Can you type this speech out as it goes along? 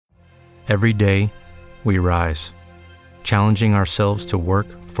Every day, we rise, challenging ourselves to work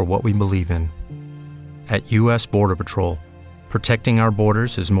for what we believe in. At U.S. Border Patrol, protecting our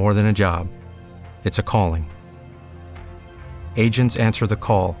borders is more than a job. It's a calling. Agents answer the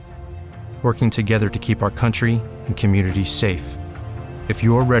call, working together to keep our country and communities safe. If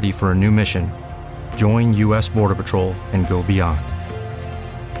you're ready for a new mission, join U.S. Border Patrol and go beyond.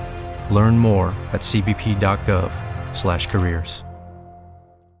 Learn more at cbp.gov/careers.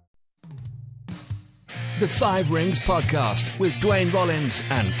 The Five Rings Podcast with Dwayne Rollins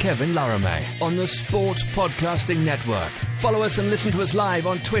and Kevin Laramie on the Sports Podcasting Network. Follow us and listen to us live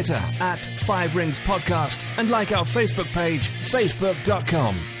on Twitter at Five Rings Podcast and like our Facebook page,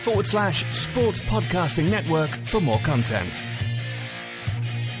 facebook.com/Sports Podcasting Network for more content.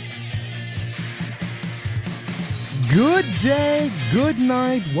 Good day, good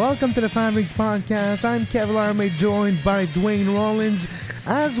night. Welcome to the Five Rings Podcast. I'm Kevin Laramie, joined by Dwayne Rollins,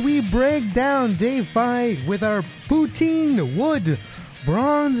 as we break down Day 5 with our poutine, wood,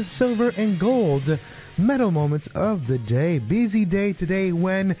 bronze, silver, and gold medal moments of the day. Busy day today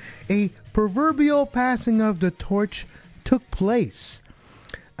when a proverbial passing of the torch took place.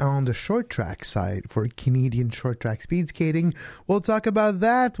 On the short track side for Canadian short track speed skating, we'll talk about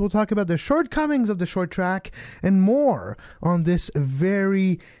that. We'll talk about the shortcomings of the short track and more on this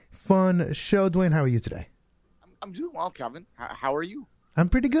very fun show. Dwayne, how are you today? I'm doing well, Kevin. How are you? I'm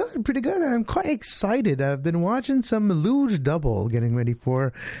pretty good. I'm quite excited. I've been watching some luge double, getting ready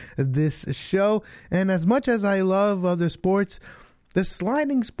for this show. And as much as I love other sports, the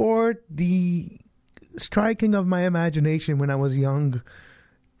sliding sport, the striking of my imagination when I was young,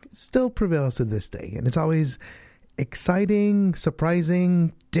 still prevails to this day. And it's always exciting,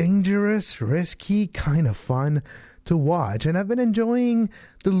 surprising, dangerous, risky, kind of fun to watch. And I've been enjoying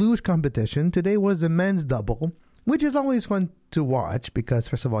the luge competition. Today was the men's double, which is always fun to watch because,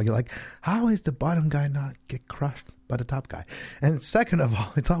 first of all, you're like, how is the bottom guy not get crushed by the top guy? And second of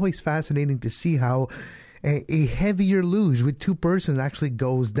all, it's always fascinating to see how a heavier luge with two persons actually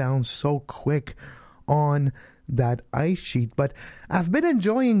goes down so quick on that ice sheet. But I've been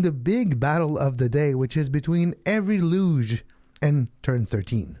enjoying the big battle of the day, which is between Every Luge and Turn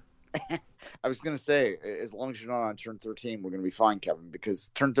 13. I was going to say, as long as you're not on Turn 13, we're going to be fine, Kevin,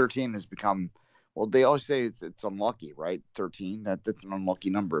 because Turn 13 has become, well, they always say it's unlucky, right? 13, that's an unlucky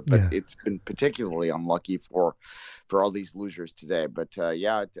number, but It's been particularly unlucky for all these losers today. But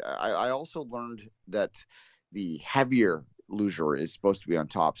I also learned that the heavier loser is supposed to be on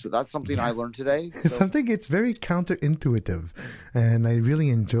top. So that's something I learned today. So. Something it's very counterintuitive, and I really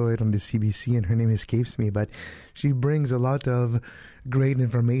enjoy it on the CBC, and her name escapes me, but she brings a lot of great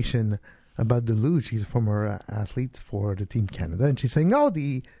information about the luge. She's a former athlete for the Team Canada, and she's saying, no,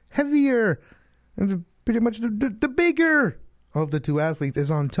 the heavier and pretty much the bigger of the two athletes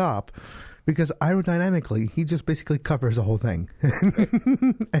is on top, because aerodynamically, he just basically covers the whole thing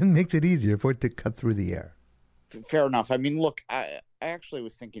and makes it easier for it to cut through the air. Fair enough. I mean, look, I actually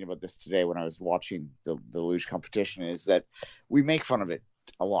was thinking about this today when I was watching the luge competition, is that we make fun of it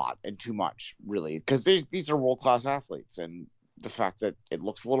a lot and too much, really, because these are world-class athletes, and the fact that it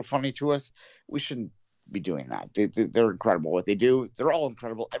looks a little funny to us, we shouldn't be doing that. They're incredible. What they do, they're all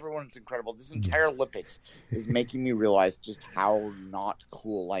incredible. Everyone's incredible. This entire Olympics is making me realize just how not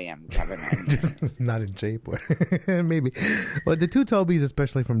cool I am, Kevin. Not in shape. Maybe. Well, the two Tobys,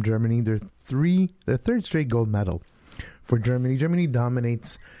 especially from Germany, their third straight gold medal for Germany. Germany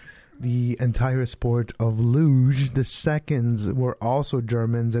dominates the entire sport of luge. The seconds were also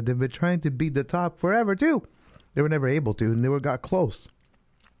Germans, and they've been trying to beat the top forever, too. They were never able to, and they got close.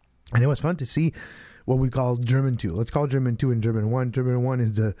 And it was fun to see what we call German 2. Let's call German 2 and German 1. German 1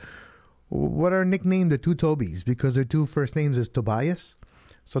 is what are nicknamed the two Tobys, because their two first names is Tobias.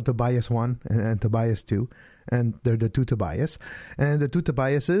 So Tobias 1 and Tobias 2. And they're the two Tobias. And the two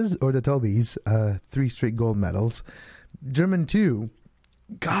Tobiases, or the Tobys, 3 straight gold medals. German 2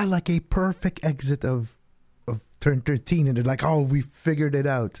 got like a perfect exit of Turn 13. And they're like, oh, we figured it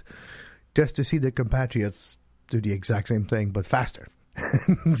out. Just to see their compatriots do the exact same thing, but faster.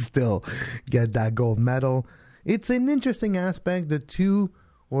 Still get that gold medal. It's an interesting aspect. The 2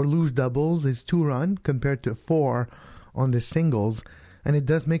 or luge doubles is 2 run compared to 4 on the singles, and it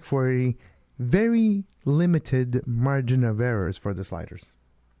does make for a very limited margin of errors for the sliders.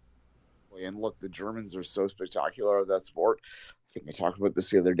 And look, the Germans are so spectacular at that sport. I think I talked about this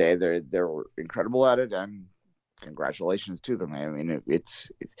the other day. They're incredible at it, and congratulations to them. I mean,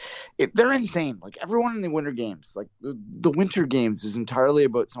 they're insane. Like everyone in the Winter Games, like the Winter Games is entirely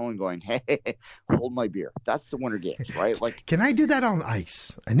about someone going, hey, hold my beer. That's the Winter Games, right? Like, can I do that on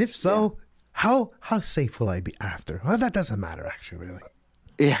ice? And if so, how safe will I be after? Well, that doesn't matter, actually, really.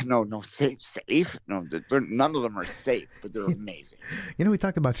 Yeah, no, safe. No, none of them are safe, but they're amazing. We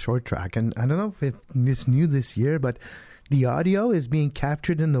talked about short track, and I don't know if it's new this year, but the audio is being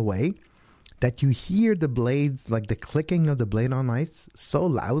captured in the way that you hear the blades, like the clicking of the blade on ice, so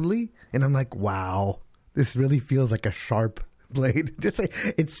loudly, and I'm like, wow, this really feels like a sharp blade. Just like,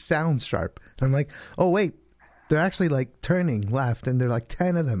 it sounds sharp. And I'm like, oh wait, they're actually like turning left, and there are like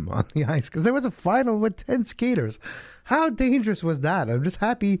 10 of them on the ice because there was a final with 10 skaters. How dangerous was that? I'm just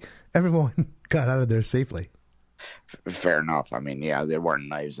happy everyone got out of there safely. Fair enough. I mean, yeah, there weren't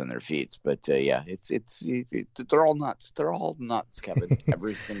knives in their feet, but yeah, they're all nuts. They're all nuts, Kevin.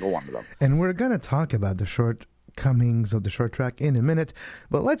 Every single one of them. And we're gonna talk about the shortcomings of the short track in a minute,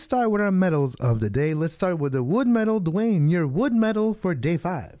 but let's start with our medals of the day. Let's start with the wood medal. Dwayne, your wood medal for day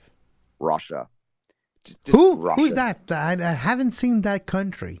 5. Russia. Who's that? I haven't seen that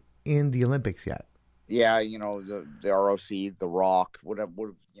country in the Olympics yet. Yeah, the ROC, The Rock,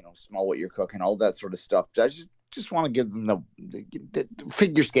 whatever, smell what you're cooking, all that sort of stuff. I just want to give them the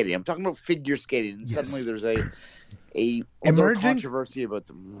figure skating. I'm talking about figure skating, and suddenly there's a emerging controversy about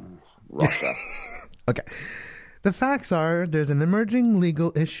Russia. Okay. The facts are there's an emerging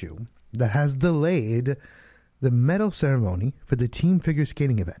legal issue that has delayed the medal ceremony for the team figure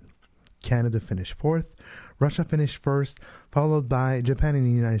skating event. Canada finished 4th, Russia finished 1st, followed by Japan and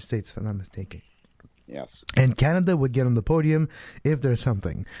the United States, if I'm not mistaken. Yes. And Canada would get on the podium if there's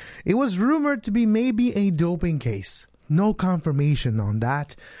something. It was rumored to be maybe a doping case. No confirmation on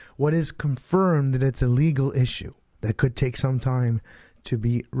that. What is confirmed that it's a legal issue that could take some time to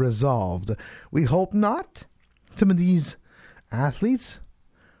be resolved. We hope not. Some of these athletes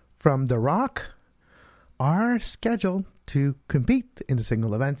from The Rock are scheduled to compete in the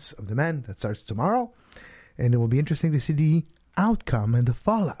single events of the men that starts tomorrow. And it will be interesting to see the outcome and the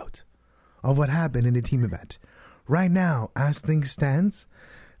fallout of what happened in the team event. Right now, as things stand,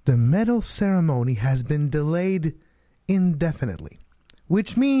 the medal ceremony has been delayed indefinitely,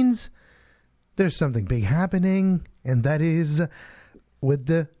 which means there's something big happening, and that is, with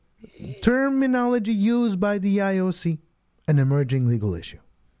the terminology used by the IOC, an emerging legal issue.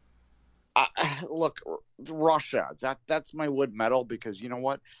 Look, Russia, that's my wood medal, because you know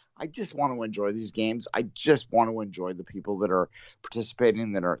what? I just want to enjoy these games. I just want to enjoy the people that are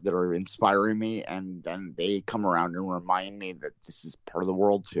participating, that are inspiring me, and then they come around and remind me that this is part of the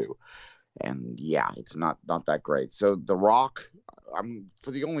world too. And yeah, it's not that great. So The Rock, I'm, for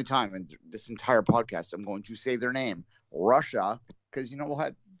the only time in this entire podcast, I'm going to say their name, Russia, because you know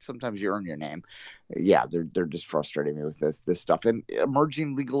what? Sometimes you earn your name. Yeah, they're just frustrating me with this stuff. And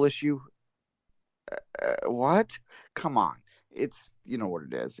emerging legal issue. What? Come on. It's, you know what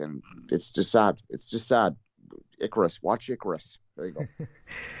it is, and it's just sad. It's just sad. Icarus. Watch Icarus. There you go.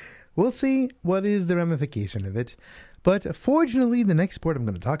 We'll see what is the ramification of it. But fortunately, the next sport I'm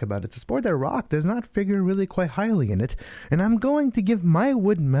going to talk about, it's a sport that Rock does not figure really quite highly in it. And I'm going to give my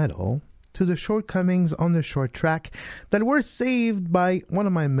wood medal to the shortcomings on the short track that were saved by one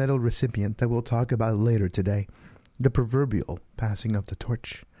of my medal recipients that we'll talk about later today. The proverbial passing of the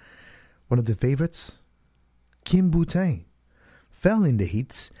torch. One of the favorites, Kim Boutin, fell in the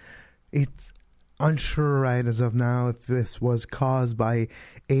heats. It's unsure right as of now if this was caused by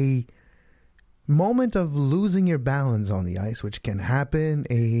a moment of losing your balance on the ice, which can happen,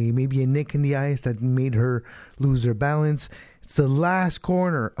 maybe a nick in the ice that made her lose her balance. It's the last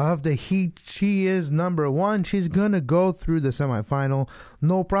corner of the heat. She is number 1. She's going to go through the semifinal.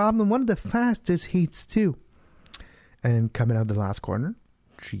 No problem. One of the fastest heats too. And coming out the last corner,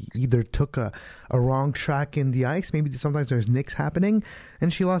 she either took a wrong track in the ice, maybe sometimes there's nicks happening,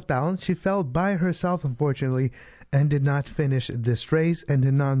 and she lost balance. She fell by herself, unfortunately, and did not finish this race and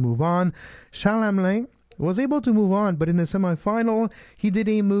did not move on. Charles Hamelin was able to move on, but in the semifinal, he did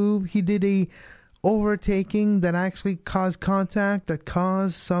a move, he did a overtaking that actually caused contact, that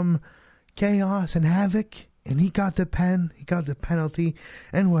caused some chaos and havoc, and he got the penalty,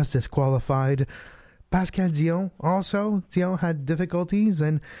 and was disqualified. Pascal Dion had difficulties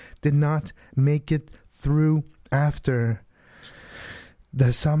and did not make it through after the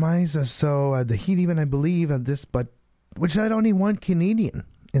semis. So the heat even, I believe, at this, but which had only one Canadian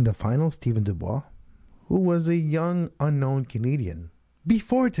in the final, Stephen Dubois, who was a young, unknown Canadian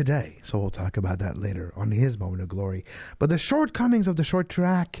before today. So we'll talk about that later on his moment of glory. But the shortcomings of the short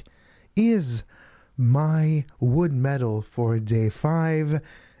track is my wood medal for day 5.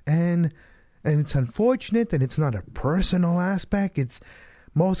 And it's unfortunate, and it's not a personal aspect. It's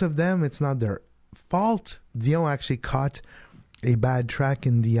most of them, it's not their fault. Dion actually caught a bad track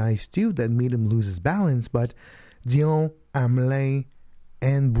in the ice too that made him lose his balance. But Dion, Hamelin,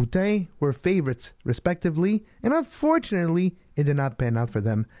 and Boutin were favorites respectively. And unfortunately, it did not pan out for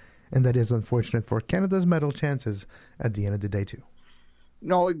them, and that is unfortunate for Canada's medal chances at the end of the day too.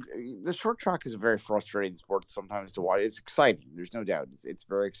 No, the short track is a very frustrating sport sometimes to watch. It's exciting. There's no doubt. It's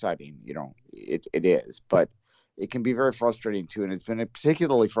very exciting. It is, but it can be very frustrating too. And it's been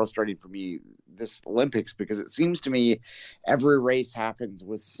particularly frustrating for me this Olympics because it seems to me every race happens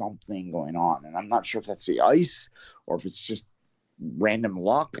with something going on. And I'm not sure if that's the ice or if it's just random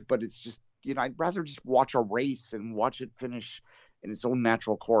luck, but it's just, I'd rather just watch a race and watch it finish in its own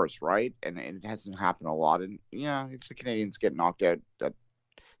natural course, right? And it hasn't happened a lot. And yeah, if the Canadians get knocked out,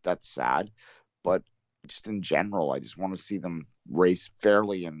 that's sad. But just in general, I just want to see them race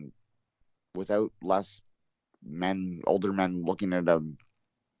fairly and without less older men looking at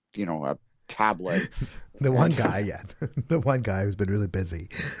a tablet. The one guy who's been really busy,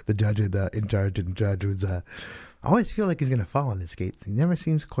 the judge in charge and judge who's I always feel like he's gonna fall on his skates. He never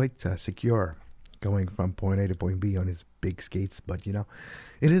seems quite secure going from point A to point B on his big skates, but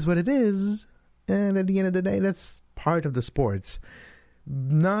it is what it is, and at the end of the day, that's part of the sports.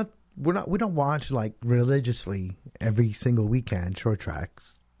 We don't watch like religiously every single weekend short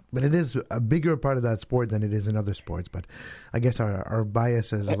tracks, but it is a bigger part of that sport than it is in other sports. But I guess our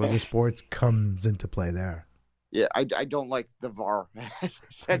biases of other sports comes into play there. Yeah, I don't like the VAR, as I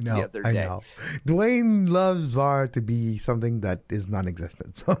said the other day. I know. Dwayne loves VAR to be something that is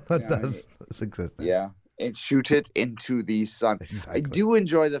non-existent, so that does exist. Yeah, and shoot it into the sun. Exactly. I do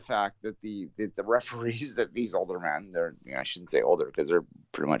enjoy the fact that the referees, that these older men, I shouldn't say older because they're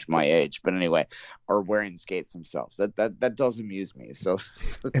pretty much my age, but anyway, are wearing skates themselves. That does amuse me. So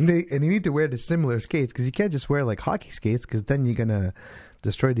and they need to wear the similar skates because you can't just wear like hockey skates because then you're gonna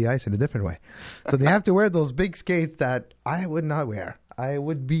destroy the ice in a different way. So they have to wear those big skates that I would not wear. I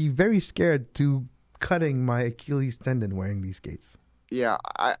would be very scared to cutting my Achilles tendon wearing these skates. Yeah,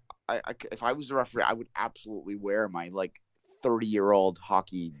 I if I was a referee, I would absolutely wear my 30-year-old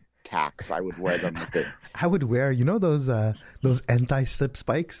hockey tacks. I would wear them with it. I would wear, those anti-slip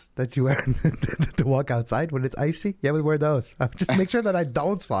spikes that you wear to walk outside when it's icy? Yeah, I would wear those. I would just make sure that I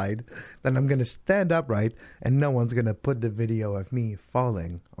don't slide. Then I'm going to stand upright and no one's going to put the video of me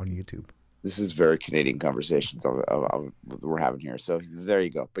falling on YouTube. This is very Canadian conversations of we're having here. So there you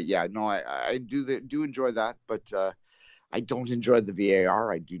go. But yeah, no, I do enjoy that, but I don't enjoy the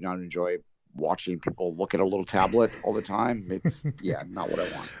VAR. I do not enjoy watching people look at a little tablet all the time. It's not what I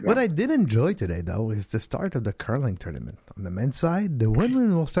want. Yeah. What I did enjoy today, though, is the start of the curling tournament. On the men's side, the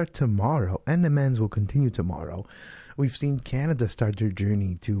women will start tomorrow, and the men's will continue tomorrow. We've seen Canada start their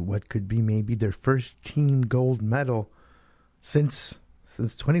journey to what could be maybe their first team gold medal since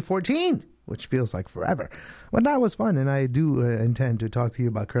 2014. Which feels like forever. But that was fun, and I do intend to talk to you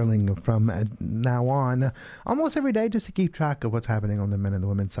about curling from now on almost every day just to keep track of what's happening on the men and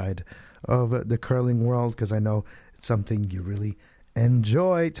women's side of the curling world because I know it's something you really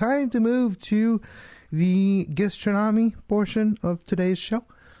enjoy. Time to move to the gastronomy portion of today's show.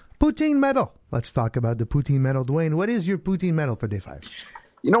 Poutine medal. Let's talk about the poutine medal. Dwayne, what is your poutine medal for day 5?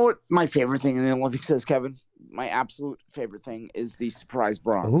 You know what my favorite thing in the Olympics is, Kevin? My absolute favorite thing is the surprise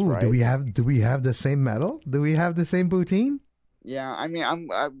bronze. Oh, right? Do we have the same medal? Do we have the same poutine? Yeah, I mean,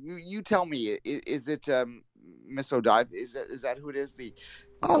 you tell me. Is it Miso Dive? Is that who it is?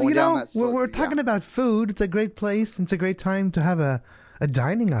 We're talking about food. It's a great place. It's a great time to have a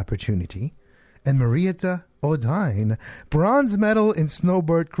dining opportunity. And Marietta O'Dine, bronze medal in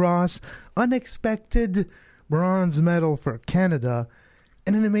snowboard cross, unexpected bronze medal for Canada,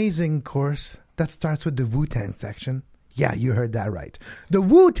 and an amazing course that starts with the Wu-Tang section. Yeah, you heard that right. The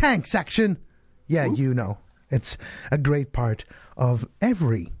Wu-Tang section. Yeah, it's a great part of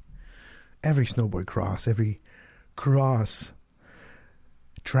every snowboard cross, every cross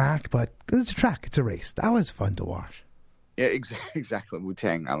track. But it's a track. It's a race. That was fun to watch. Yeah, exactly.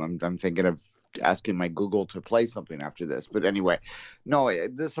 Wu-Tang. I'm thinking of asking my Google to play something after this. But anyway, no,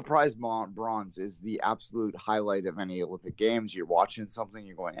 the surprise bronze is the absolute highlight of any Olympic Games. You're watching something,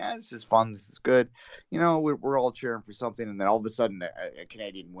 you're going, this is fun, this is good. We're all cheering for something, and then all of a sudden a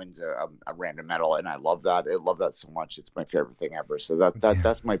Canadian wins a random medal, and I love that. I love that so much. It's my favorite thing ever. So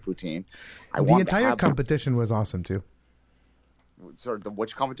that's my poutine. The entire competition was awesome too. Sorry,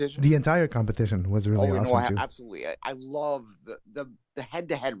 which competition? The entire competition was really awesome too. Absolutely. I love the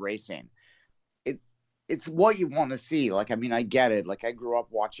head-to-head racing. It's what you want to see. I get it. I grew up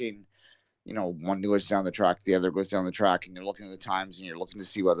watching, one goes down the track, the other goes down the track, and you're looking at the times and you're looking to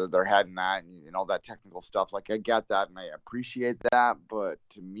see whether they're heading that and all that technical stuff. I get that and I appreciate that. But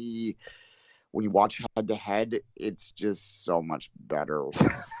to me, when you watch head to head, it's just so much better.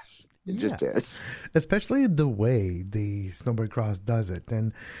 It just is. Especially the way the snowboard cross does it.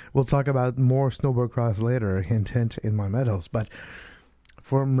 And we'll talk about more snowboard cross later, hint, hint, in my medals. But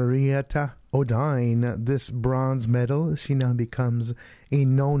for Marietta O'Dine, this bronze medal, she now becomes a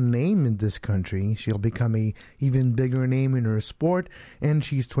known name in this country. She'll become a even bigger name in her sport, and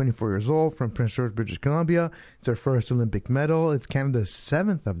she's 24 years old, from Prince George, British Columbia. It's her first Olympic medal. It's Canada's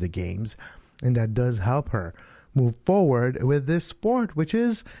 7th of the Games, and that does help her move forward with this sport, which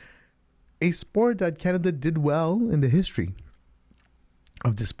is a sport that Canada did well in the history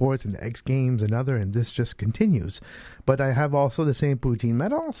of the sports and the X Games and other, and this just continues. But I have also the same poutine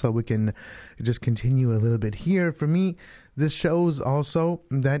medal, so we can just continue a little bit here. For me, this shows also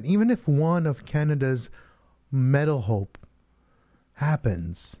that even if one of Canada's medal hope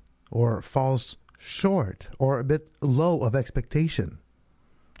happens or falls short or a bit low of expectation,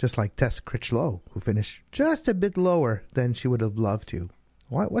 just like Tess Critchlow, who finished just a bit lower than she would have loved to.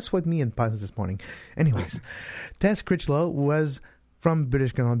 What's with me and puns this morning? Anyways, Tess Critchlow was from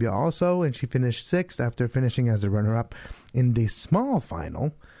British Columbia also, and she finished 6th after finishing as a runner-up in the small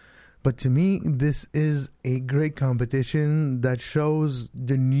final. But to me, this is a great competition that shows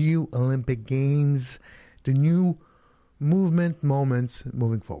the new Olympic Games, the new movement moments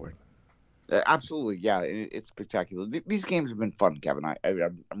moving forward. Absolutely, yeah, it's spectacular. These games have been fun, Kevin.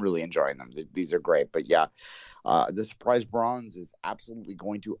 I'm really enjoying them. These are great. But yeah, the surprise bronze is absolutely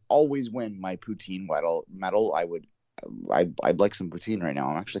going to always win my poutine medal. I'd like some poutine right now.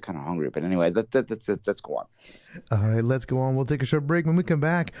 I'm actually kind of hungry. But anyway, let's go on. All right, let's go on. We'll take a short break. When we come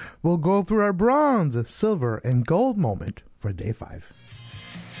back, we'll go through our bronze, silver, and gold moment for day 5.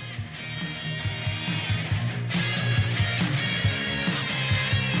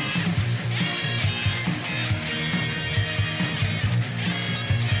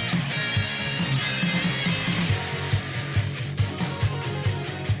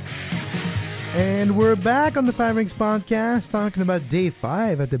 And we're back on the Five Rings podcast talking about day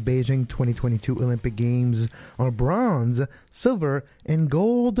 5 at the Beijing 2022 Olympic Games on bronze, silver, and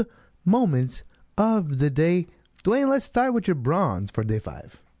gold moments of the day. Dwayne, let's start with your bronze for day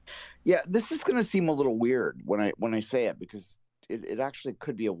 5. Yeah, this is going to seem a little weird when I say it, because it actually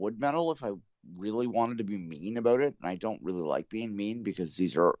could be a wood medal if I really wanted to be mean about it. And I don't really like being mean because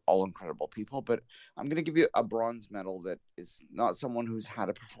these are all incredible people. But I'm going to give you a bronze medal that is not someone who's had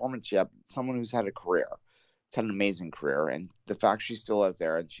a performance yet, but someone who's had a career. It's had an amazing career. And the fact she's still out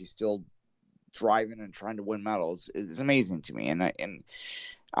there and she's still driving and trying to win medals is amazing to me. And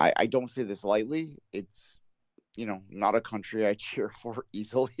I don't say this lightly. It's, not a country I cheer for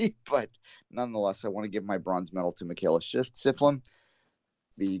easily, but nonetheless, I want to give my bronze medal to Michaela Shiflin,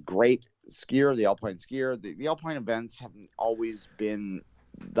 the great skier, the alpine skier. The alpine events haven't always been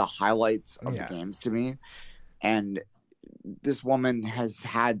the highlights of the games to me. And this woman has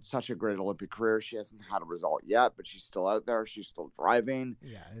had such a great Olympic career. She hasn't had a result yet, but she's still out there. She's still driving.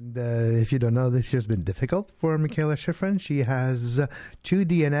 Yeah, and if you don't know, this year's been difficult for Michaela Shifrin. She has 2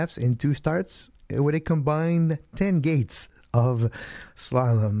 DNFs in 2 starts with a combined 10 gates of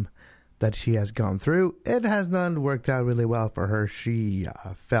slalom that she has gone through. It has not worked out really well for her. She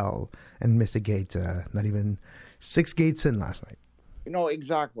fell and missed a gate, not even 6 gates in last night.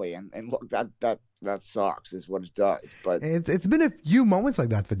 Exactly. And look, that sucks is what it does. But it's been a few moments like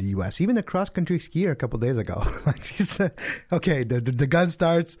that for the U.S. Even a cross-country skier a couple of days ago. Like she said, okay, the gun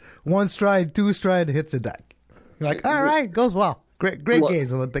starts, 1 stride, 2 stride, hits the deck. You're like, all right, goes well. Great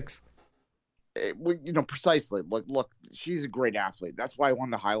games, Olympics. Precisely. Look, she's a great athlete. That's why I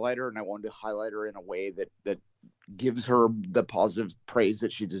wanted to highlight her, and I wanted to highlight her in a way that gives her the positive praise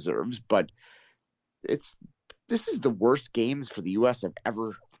that she deserves. But this is the worst games for the U.S. I've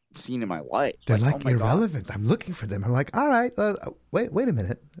ever seen in my life. They're like irrelevant. God. I'm looking for them. I'm like, all right, wait a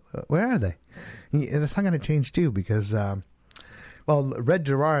minute. Where are they? That's not going to change too, because Red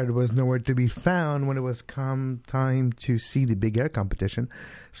Gerard was nowhere to be found when it was come time to see the big air competition.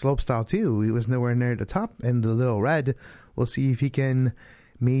 Slopestyle too, he was nowhere near the top. And the little Red, we'll see if he can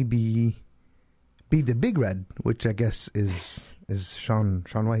maybe beat the big Red, which I guess is Shaun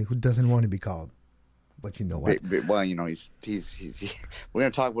White, who doesn't want to be called. But you know what? Well, he's we're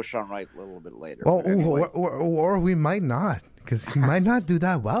going to talk about Shaun White a little bit later. Oh, anyway. or we might not, because he might not do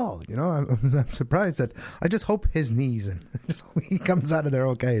that well. I'm surprised that. I just hope his knees and just hope he comes out of there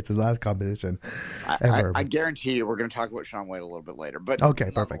okay. It's his last competition ever. I guarantee you, we're going to talk about Shaun White a little bit later. But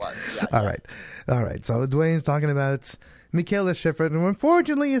okay, perfect. All right. So Dwayne's talking about Michaela Shifrin, who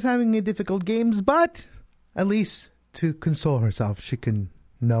unfortunately is having a difficult games, but at least to console herself, she can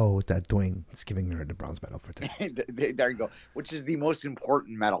know that Dwayne is giving her the bronze medal for today. There you go. Which is the most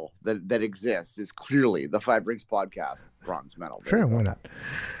important medal that exists, is clearly the Five Rings Podcast bronze medal. Sure, why not?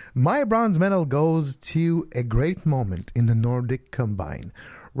 My bronze medal goes to a great moment in the Nordic Combine.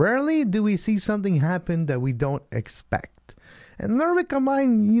 Rarely do we see something happen that we don't expect. And Nordic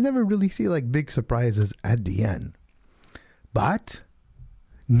Combine, you never really see like big surprises at the end. But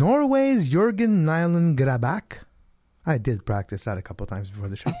Norway's Jørgen Nyland Grabak, I did practice that a couple times before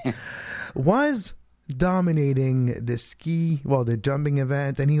the show, was dominating the jumping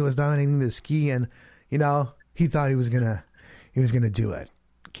event, and he was dominating the ski, and he thought he was gonna do it.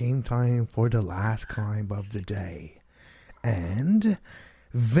 Came time for the last climb of the day, and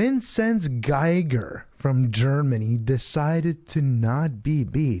Vincent Geiger from Germany decided to not be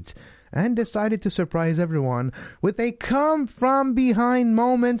beat and decided to surprise everyone with a come-from-behind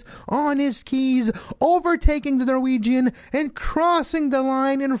moment on his skis, overtaking the Norwegian and crossing the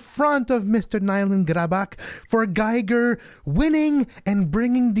line in front of Mr. Nyland Grabak for Geiger, winning and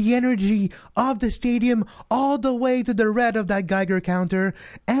bringing the energy of the stadium all the way to the red of that Geiger counter.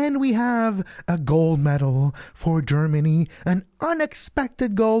 And we have a gold medal for Germany, an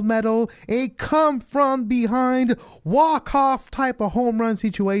unexpected gold medal, a come-from-behind, walk-off type of home run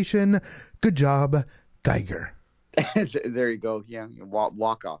situation. Good job, Geiger. There you go. Yeah,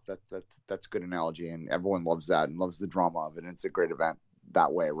 walk off. That's a good analogy, and everyone loves that and loves the drama of it. And it's a great event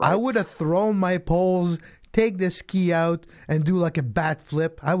that way, right? I would have thrown my poles, take the ski out, and do like a bat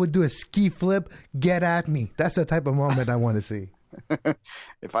flip. I would do a ski flip. Get at me. That's the type of moment I want to see.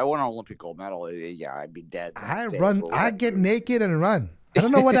 If I won an Olympic gold medal, I'd be dead. I get naked and run. I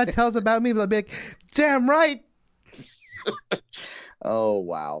don't know what that tells about me, but I'd be like, damn right. Oh,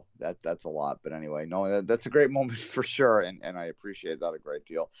 wow. That's a lot. But anyway, no, that's a great moment for sure. And I appreciate that a great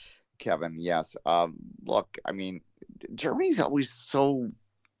deal. Kevin, yes. Look, I mean, Germany's always so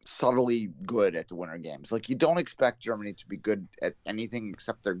subtly good at the Winter Games. Like, you don't expect Germany to be good at anything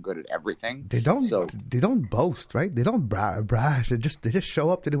except they're good at everything. They don't boast, right? They don't brash. They just show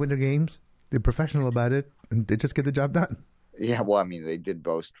up to the Winter Games. They're professional about it, and they just get the job done. Yeah, well, I mean, they did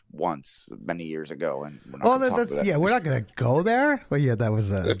boast once many years ago, and we're not going to go there. But yeah, that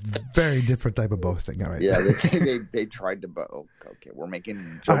was a very different type of boasting. All right. Yeah, they tried to boast. Okay, we're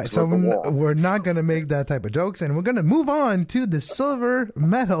making jokes. All right, so about the wall. We're not going to make that type of jokes, and we're going to move on to the silver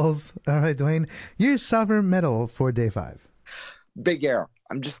medals. All right, Dwayne, your silver medal for day 5. Big air.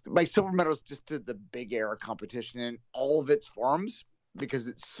 My silver medal is just to the big air competition in all of its forms, because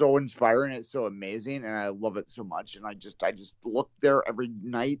it's so inspiring, it's so amazing, and I love it so much. And I just look there every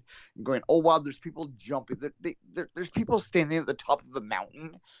night and going, oh wow, there's people jumping. There's people standing at the top of the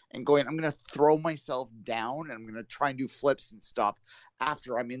mountain and going, I'm going to throw myself down and I'm going to try and do flips and stuff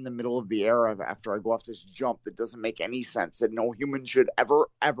after I'm in the middle of the air, after I go off this jump that doesn't make any sense, that no human should ever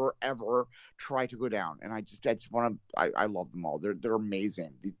try to go down. And I just want to, I love them all. They're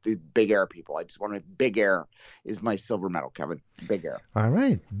amazing. The big air people. I just want to, big air is my silver medal, Kevin. Big air. All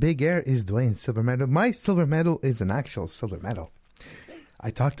right. Big air is Dwayne's silver medal. My silver medal is an actual silver medal.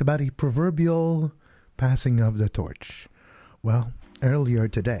 I talked about a proverbial passing of the torch. Well, earlier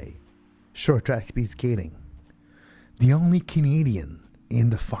today, short track speed skating, the only Canadian in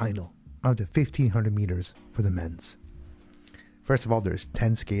the final of the 1,500 meters for the men's. First of all, there's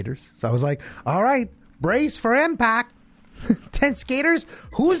 10 skaters. So I was like, all right, brace for impact. 10 skaters.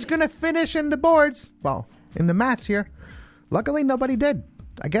 Who's going to finish in the boards? Well, in the mats here. Luckily, nobody did.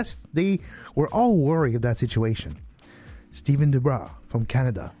 I guess they were all worried of that situation. Stephen Dubois from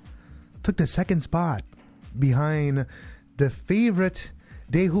Canada took the second spot behind the favorite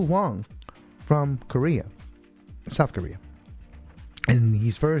Dae-Hoo Hwang from South Korea. And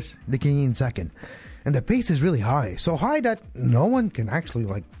he's first, the Canadian second. And the pace is really high. So high that no one can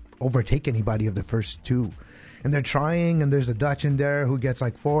actually overtake anybody of the first two. And they're trying, and there's a Dutch in there who gets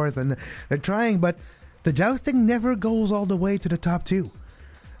fourth, and they're trying, but the jousting never goes all the way to the top two.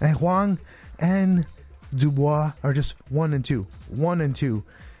 And Hwang and Dubois are just 1 and 2. 1 and 2.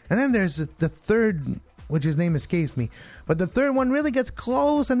 And then there's the third, which his name escapes me. But the third one really gets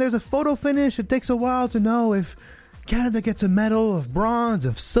close, and there's a photo finish. It takes a while to know if Canada gets a medal of bronze,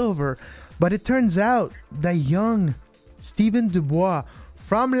 of silver. But it turns out that young Stephen Dubois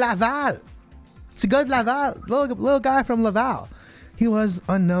from Laval, it's a good Laval, little guy from Laval, he was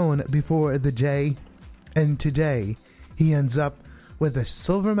unknown before the J, and today he ends up with a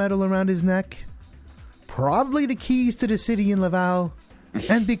silver medal around his neck, probably the keys to the city in Laval,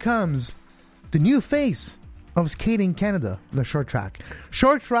 and becomes the new face of skating Canada in the short track.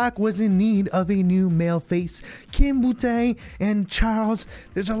 Short track was in need of a new male face. Kim Boutin and Charles.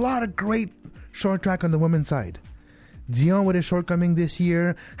 There's a lot of great short track on the women's side. Dion with his shortcoming this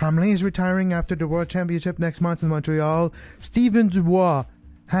year. Hamelin is retiring after the World Championship next month in Montreal. Steven Dubois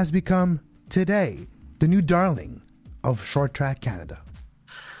has become, today, the new darling of short track Canada.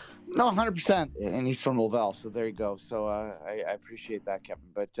 No, 100%. And he's from Laval, so there you go. So I appreciate that, Kevin.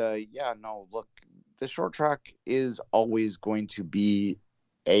 But yeah, no, look, the short track is always going to be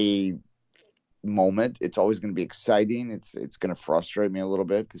a moment. It's always going to be exciting. It's going to frustrate me a little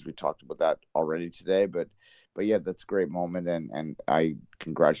bit because we talked about that already today. But yeah, that's a great moment, and I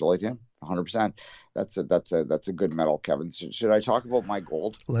congratulate him 100%. That's a good medal, Kevin. Should I talk about my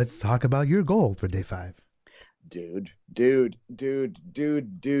gold? Let's talk about your gold for day 5. Dude. I'm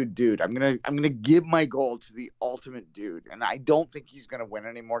gonna give my gold to the ultimate dude, and I don't think he's gonna win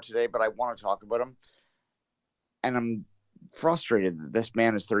anymore today, but I want to talk about him. And I'm frustrated that this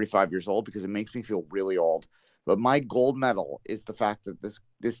man is 35 years old because it makes me feel really old. But my gold medal is the fact that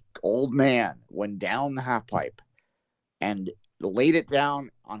this old man went down the half pipe and laid it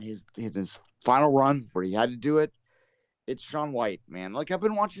down on his final run where he had to do it. It's Shaun White, man. Like, I've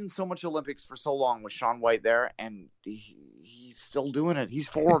been watching so much Olympics for so long with Shaun White there, and he's still doing it. He's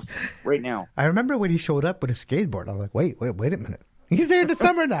 4th right now. I remember when he showed up with a skateboard. I was like, wait a minute. He's there in the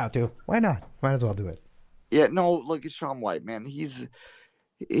summer now, too. Why not? Might as well do it. Yeah, no, look, it's Shaun White, man. He's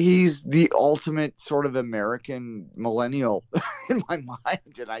the ultimate sort of American millennial in my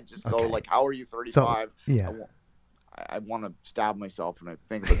mind, and I just go, like, how are you 35? So, yeah. I want to stab myself when I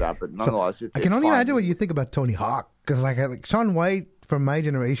think about that, but nonetheless, I can only imagine what you think about Tony Hawk, because like Shaun White from my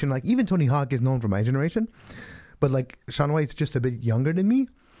generation, like even Tony Hawk is known from my generation, but like Shaun White's just a bit younger than me.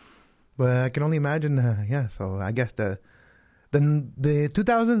 But I can only imagine, So I guess the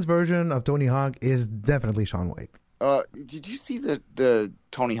 2000s version of Tony Hawk is definitely Shaun White. Did you see the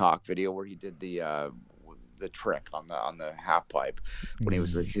Tony Hawk video where he did the trick on the half pipe when he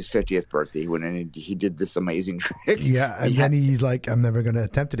was his 50th birthday? He went in and he did this amazing trick. Yeah, and then he's like, I'm never going to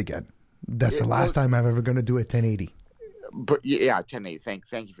attempt it again. That's the last time I'm ever going to do a 1080. But yeah, 1080.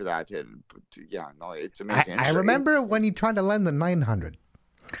 Thank you for that. Yeah, no, it's amazing. I remember when he tried to land the 900.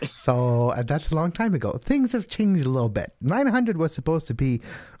 So that's a long time ago. Things have changed a little bit. 900 was supposed to be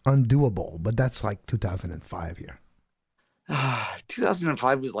undoable, but that's like 2005 here.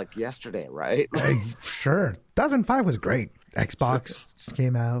 2005 was like yesterday, right? Sure. 2005 was great. Xbox just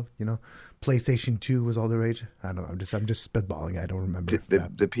came out, PlayStation 2 was all the rage. I don't know. I'm just spitballing. I don't remember.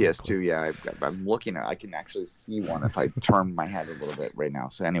 The PS2, yeah. I'm looking at. I can actually see one if I turn my head a little bit right now.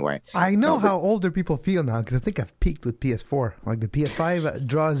 So anyway, I know how older people feel now because I think I've peaked with PS4. Like the PS5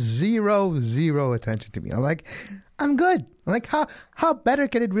 draws zero attention to me. I'm like, I'm good. I'm like, how better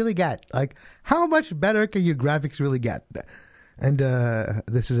can it really get? Like, how much better can your graphics really get? And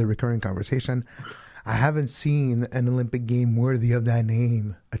this is a recurring conversation. I haven't seen an Olympic game worthy of that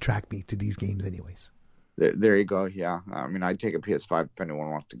name attract me to these games anyways. There you go. Yeah. I mean, I'd take a PS5 if anyone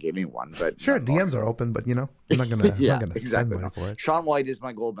wants to give me one. But sure, DMs are open, but I'm not going to spend money for it. Shaun White is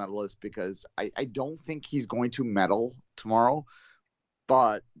my gold medalist because I don't think he's going to medal tomorrow.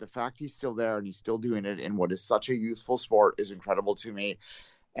 But the fact he's still there and he's still doing it in what is such a youthful sport is incredible to me.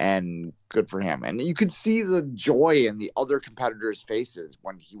 And good for him. And you could see the joy in the other competitors' faces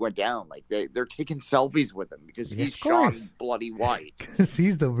when he went down. Like they're taking selfies with him because he's Shaun Bloody White.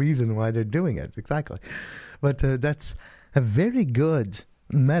 He's the reason why they're doing it. Exactly. But that's a very good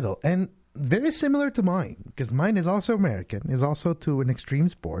medal and very similar to mine because mine is also American, is also to an extreme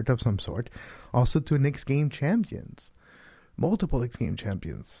sport of some sort, also to an X Game champions, multiple X Game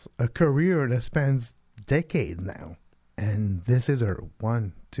champions, a career that spans decades now. And this is her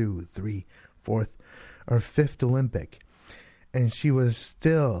 1, 2, 3, 4th, or 5th Olympic. And she was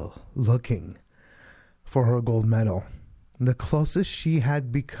still looking for her gold medal. The closest she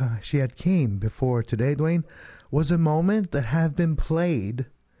had came before today, Dwayne, was a moment that had been played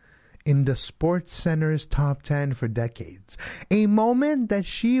in the Sports Center's top 10 for decades. A moment that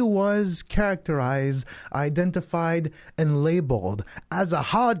she was characterized, identified, and labeled as a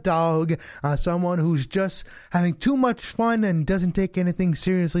hot dog, someone who's just having too much fun and doesn't take anything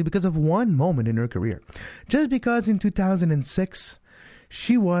seriously because of one moment in her career. Just because in 2006,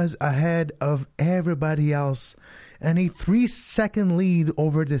 she was ahead of everybody else and a 3-second lead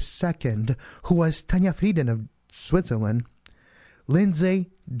over the second, who was Tanja Frieden of Switzerland. Lindsay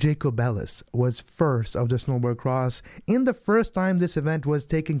Jacobellis was first of the snowboard cross in the first time this event was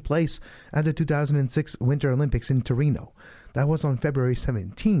taking place at the 2006 Winter Olympics in Torino. That was on February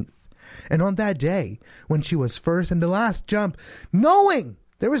 17th. And on that day, when she was first in the last jump, knowing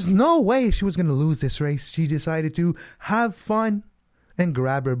there was no way she was going to lose this race, she decided to have fun and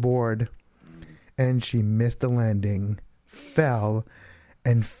grab her board. And she missed the landing, fell,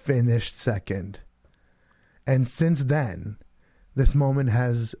 and finished second. And since then, this moment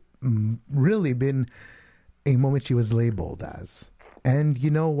has really been a moment she was labeled as. And you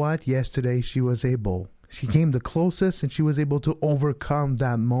know what? Yesterday, she came the closest, and she was able to overcome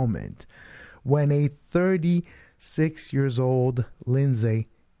that moment when a 36 years old Lindsay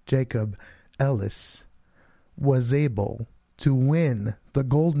Jacob Ellis was able to win the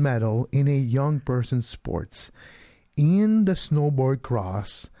gold medal in a young person's sports. In the snowboard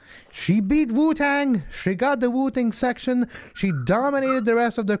cross, she beat Wu-Tang. She got the Wu-Tang section. She dominated the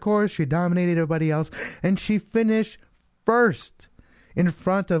rest of the course. She dominated everybody else. And she finished first in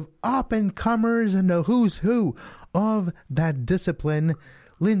front of up-and-comers and the who's who of that discipline.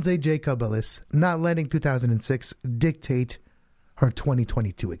 Lindsay Jacob Ellis, not letting 2006 dictate her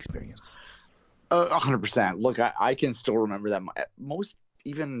 2022 experience. 100%. Look, I can still remember that. Most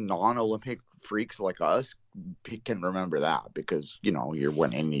even non-Olympic freaks like us can remember that because, you're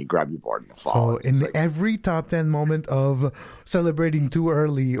winning and you grab your board and fall. So in every top 10 moment of celebrating too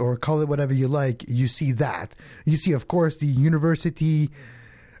early, or call it whatever you like, you see that. You see, of course, the university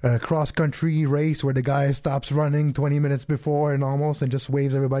cross-country race where the guy stops running 20 minutes before and just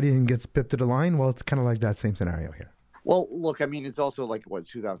waves everybody and gets pipped to the line. Well, it's kind of like that same scenario here. Well, look, I mean, it's also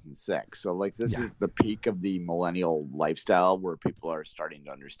 2006. So this is the peak of the millennial lifestyle where people are starting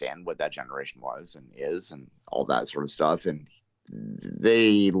to understand what that generation was and is and all that sort of stuff. And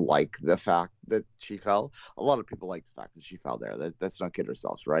they like the fact that she fell. A lot of people like the fact that she fell there. Let's not kid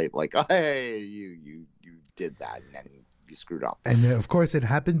ourselves, right? Like, hey, you did that and then you screwed up. And of course, it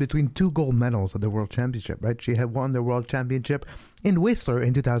happened between 2 gold medals at the World Championship, right? She had won the World Championship in Whistler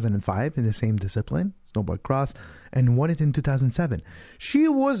in 2005 in the same discipline, snowboard cross, and won it in 2007. She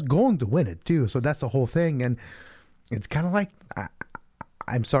was going to win it too, so that's the whole thing. And it's kind of like,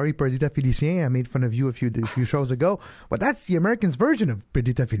 I'm sorry, Perdita Felicien, I made fun of you a few shows ago, but that's the Americans' version of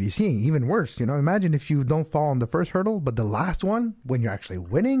Perdita Felicien, even worse. Imagine if you don't fall on the first hurdle, but the last one, when you're actually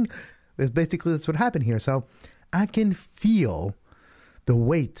winning, that's what happened here. So I can feel the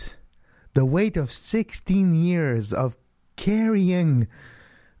weight of 16 years of carrying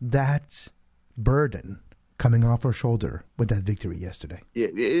that burden coming off her shoulder with that victory yesterday.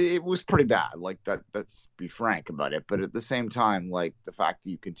 It was pretty bad. Like that. Let's be frank about it. But at the same time, like the fact that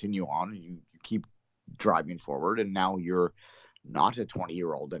you continue on and you keep driving forward, and now you're not a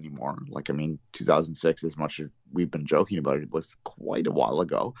 20-year-old anymore. 2006, as much as we've been joking about it, was quite a while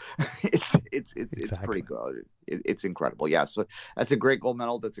ago. It's pretty good. It's incredible. Yeah, so that's a great gold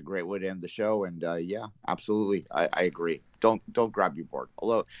medal. That's a great way to end the show. And yeah, absolutely, I agree. Don't grab your board.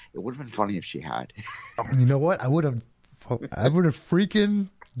 Although it would have been funny if she had. You know what? I would have freaking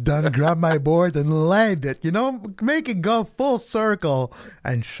grab my board and land it. Make it go full circle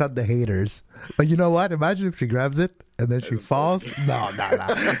and shut the haters. But you know what? Imagine if she grabs it and then she falls. No.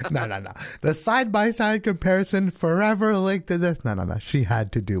 The side-by-side comparison forever linked to this. No. She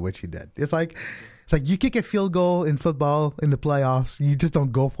had to do what she did. It's like you kick a field goal in football in the playoffs. You just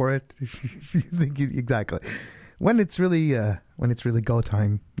don't go for it. Exactly. When it's really go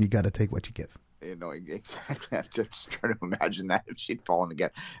time, you got to take what you give. Exactly. I'm just trying to imagine that if she'd fallen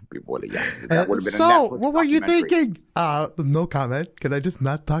again, people would have. That would have been so, a Netflix what were you documentary. thinking? No comment. Can I just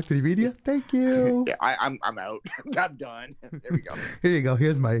not talk to the media? Thank you. Yeah, I'm out. I'm done. There we go. Here you go.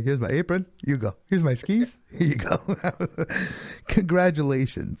 Here's my apron. You go. Here's my skis. Here you go.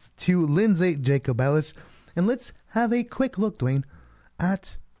 Congratulations to Lindsay Jacob Ellis. And let's have a quick look, Dwayne,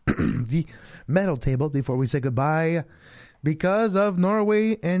 at the medal table before we say goodbye. Because of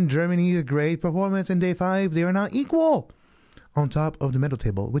Norway and Germany's great performance in Day 5, they are now equal on top of the medal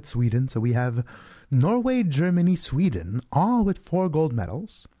table with Sweden. So we have Norway, Germany, Sweden, all with 4 gold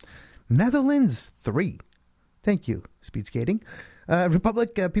medals. Netherlands, 3. Thank you, speed skating.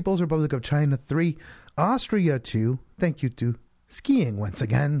 People's Republic of China, 3. Austria, 2. Thank you to skiing once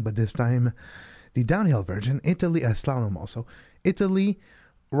again, but this time the downhill version. Italy, slalom also. Italy,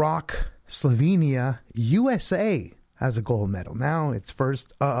 rock, Slovenia, USA has a gold medal. Now it's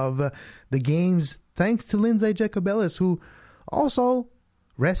first of the games, thanks to Lindsay Jacob Ellis, who also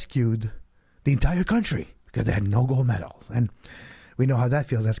rescued the entire country because they had no gold medals. And we know how that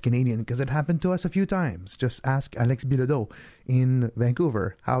feels as Canadian because it happened to us a few times. Just ask Alex Bilodeau in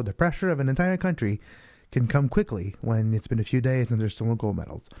Vancouver how the pressure of an entire country can come quickly when it's been a few days and there's still no gold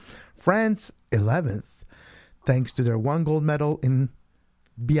medals. France, 11th, thanks to their 1 gold medal in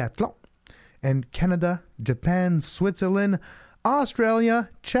biathlon. And Canada, Japan, Switzerland, Australia,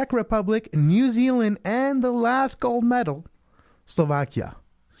 Czech Republic, New Zealand, and the last gold medal, Slovakia,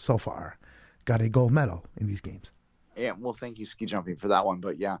 so far, got a gold medal in these games. Yeah, well, thank you, ski jumping, for that one.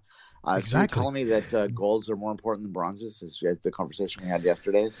 But yeah, Exactly. so you're telling me that golds are more important than bronzes? Is the conversation we had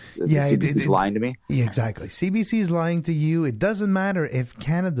yesterday? Yeah, the CBC's lying to me. Yeah, exactly. CBC is lying to you. It doesn't matter if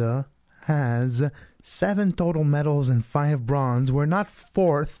Canada has 7 total medals and 5 bronze. We're not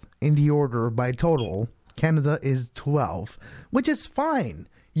 4th in the order by total. Canada is 12, which is fine.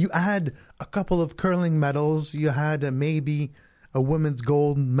 You add a couple of curling medals. You had maybe a women's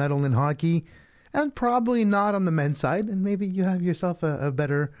gold medal in hockey, and probably not on the men's side. And maybe you have yourself a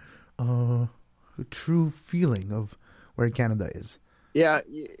better, true feeling of where Canada is. Yeah,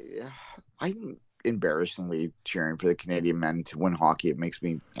 I'm embarrassingly cheering for the Canadian men to win hockey. It makes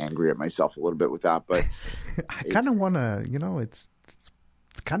me angry at myself a little bit with that, but I kind of want to, it's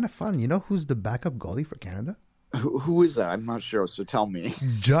kind of fun. You know who's the backup goalie for Canada? Who is that? I'm not sure, so tell me.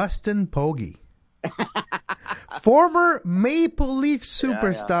 Justin Pogge. Former Maple Leaf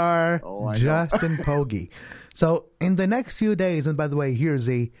superstar, Justin Pogge. So in the next few days, and by the way, here's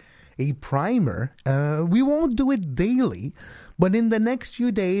a primer. We won't do it daily, but in the next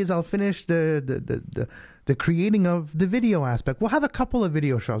few days, I'll finish the creating of the video aspect. We'll have a couple of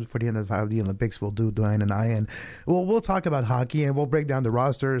video shows for the end of the Olympics. We'll do Dwayne and I, and we'll talk about hockey, and we'll break down the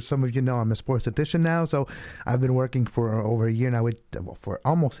roster. Some of you know I'm a sports dietitian now, so I've been working for over a year now for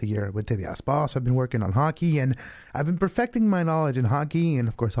almost a year with TVA Sports. I've been working on hockey, and I've been perfecting my knowledge in hockey, and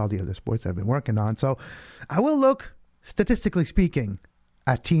of course all the other sports I've been working on. So I will look, statistically speaking,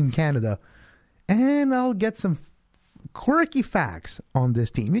 at Team Canada, and I'll get some quirky facts on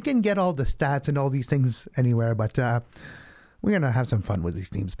this team. You can get all the stats and all these things anywhere, but we're going to have some fun with these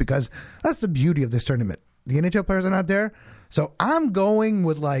teams because that's the beauty of this tournament. The NHL players are not there, so I'm going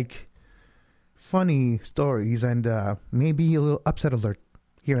with funny stories and maybe a little upset alert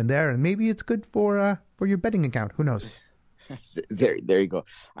here and there, and maybe it's good for your betting account. Who knows? There you go.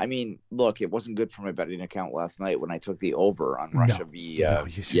 I mean, look, it wasn't good for my betting account last night when I took the over on Russia v.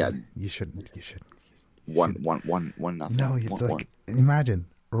 You shouldn't. One nothing. No, it's imagine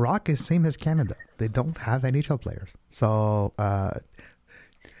Rock is same as Canada. They don't have NHL players. So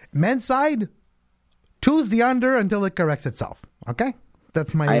men's side, choose the under until it corrects itself. Okay,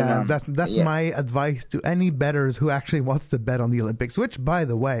 that's my my advice to any bettors who actually wants to bet on the Olympics, which, by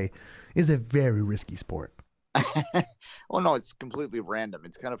the way, is a very risky sport. Oh no, it's completely random.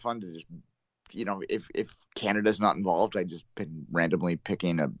 It's kind of fun to just, if Canada's not involved, I just been randomly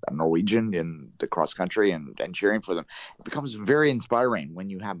picking a Norwegian in the cross country and cheering for them. It becomes very inspiring when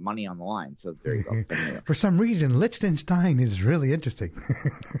you have money on the line. So there you go. For some reason, Liechtenstein is really interesting.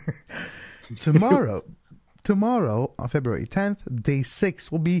 Tomorrow, on February 10th, day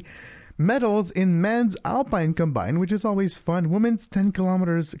 6 will be medals in men's alpine combined, which is always fun. Women's 10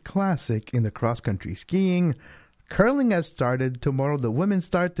 kilometers classic in the cross country skiing. Curling has started. Tomorrow, the women's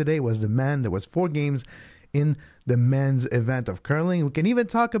start. Today was the men. There was 4 games in the men's event of curling. We can even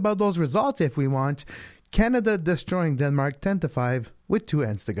talk about those results if we want. Canada destroying Denmark 10-5 with 2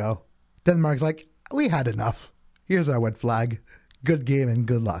 ends to go. Denmark's like, we had enough. Here's our red flag. Good game and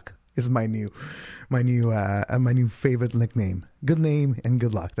good luck is my new favorite nickname. Good name and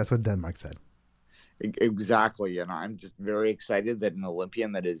good luck. That's what Denmark said. Exactly, and I'm just very excited that an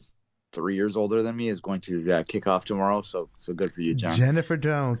Olympian that is 3 years older than me is going to kick off tomorrow. So good for you, John. Jennifer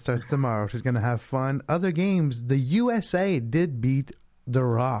Jones starts tomorrow. She's going to have fun. Other games, the USA did beat The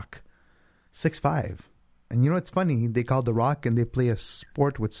Rock 6-5. And you know what's funny? They call The Rock and they play a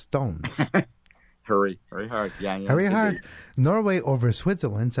sport with stones. Hurry hard. Yeah. Hurry hard. Norway over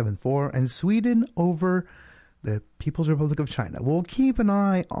Switzerland 7-4 and Sweden over the People's Republic of China. We'll keep an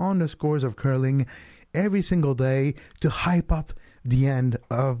eye on the scores of curling every single day to hype up the end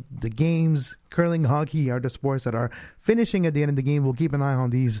of the games. Curling, hockey are the sports that are finishing at the end of the game. We'll keep an eye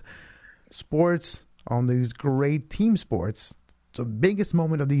on these sports, on these great team sports. The biggest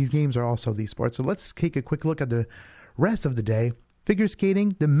moment of these games are also these sports. So let's take a quick look at the rest of the day. Figure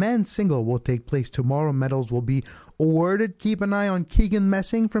skating, the men's single will take place tomorrow. Medals will be awarded. Keep an eye on Keegan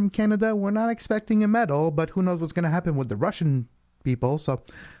Messing from Canada. We're not expecting a medal, but who knows what's going to happen with the Russian people. So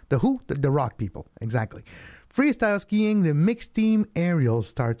the Rock people, exactly. Freestyle skiing, the mixed team aerial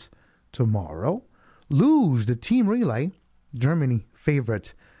starts tomorrow. Luge, the team relay, Germany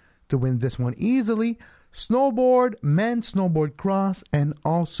favorite to win this one easily. Snowboard, men's snowboard cross, and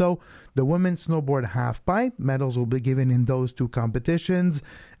also the women's snowboard halfpipe. Medals will be given in those 2 competitions,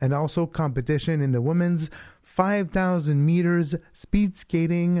 and also competition in the women's 5,000 meters speed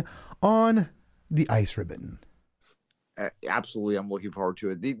skating on the ice ribbon. Absolutely, I'm looking forward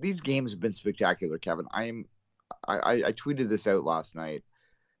to it. These games have been spectacular, Kevin. I tweeted this out last night.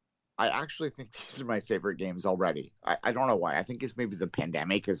 I actually think these are my favorite games already. I don't know why. I think it's maybe the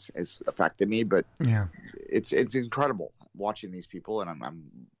pandemic has affected me, but yeah, it's incredible watching these people, and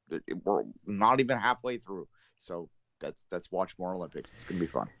we're not even halfway through. So let's watch more Olympics. It's going to be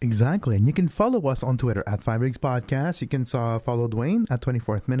fun. Exactly. And you can follow us on Twitter at 5 Rigs Podcast. You can follow Dwayne at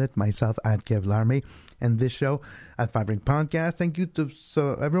 24th Minute, myself at Kev Larme, and this show at 5 Rigs Podcast. Thank you to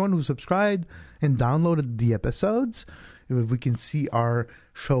everyone who subscribed and downloaded the episodes. We can see our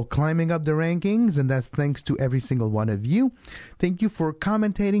show climbing up the rankings, and that's thanks to every single one of you. Thank you for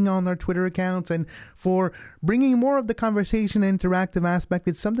commentating on our Twitter accounts and for bringing more of the conversation and interactive aspect.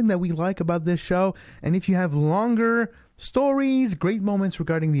 It's something that we like about this show. And if you have longer stories, great moments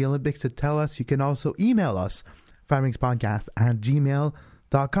regarding the Olympics to tell us, you can also email us,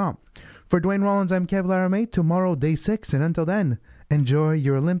 5ringspodcast@gmail.com. For Dwayne Rollins, I'm Kev Larame. Tomorrow, day 6, and until then, enjoy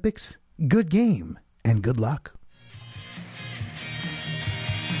your Olympics, good game, and good luck.